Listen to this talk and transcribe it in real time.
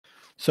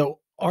So,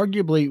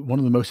 arguably, one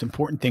of the most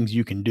important things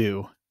you can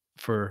do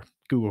for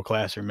Google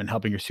Classroom and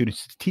helping your students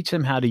is to teach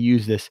them how to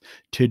use this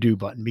to do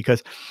button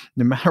because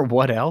no matter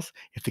what else,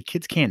 if the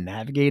kids can't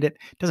navigate it,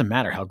 it doesn't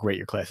matter how great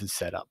your class is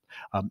set up.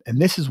 And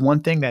this is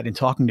one thing that in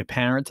talking to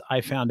parents, I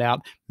found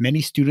out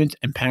many students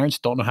and parents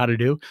don't know how to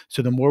do.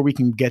 So, the more we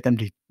can get them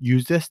to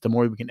use this, the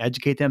more we can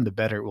educate them, the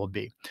better it will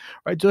be.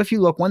 Right. So, if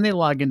you look, when they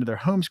log into their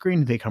home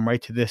screen, they come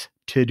right to this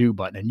to do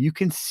button, and you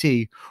can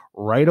see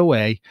right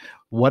away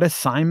what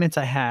assignments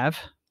I have,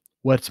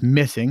 what's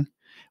missing,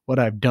 what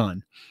I've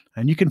done.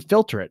 And you can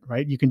filter it,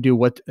 right? You can do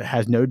what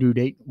has no due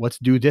date, what's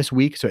due this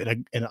week. So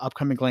in an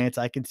upcoming glance,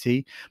 I can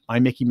see my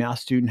Mickey Mouse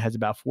student has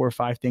about 4 or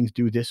 5 things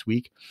due this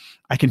week.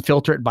 I can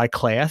filter it by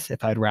class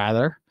if I'd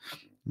rather,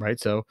 right?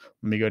 So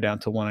let me go down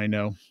to one I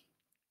know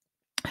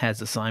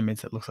has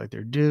assignments that looks like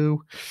they're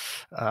due.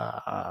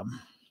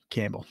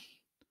 Campbell.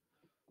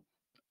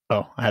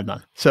 Oh, I have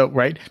none. So,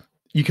 right,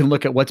 you can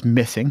look at what's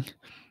missing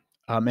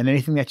and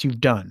anything that you've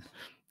done.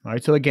 All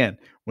right. So again,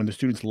 when the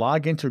students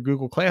log into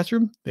Google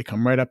Classroom, they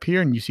come right up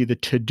here and you see the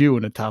to do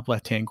in the top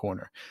left hand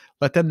corner.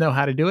 Let them know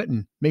how to do it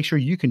and make sure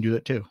you can do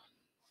it too.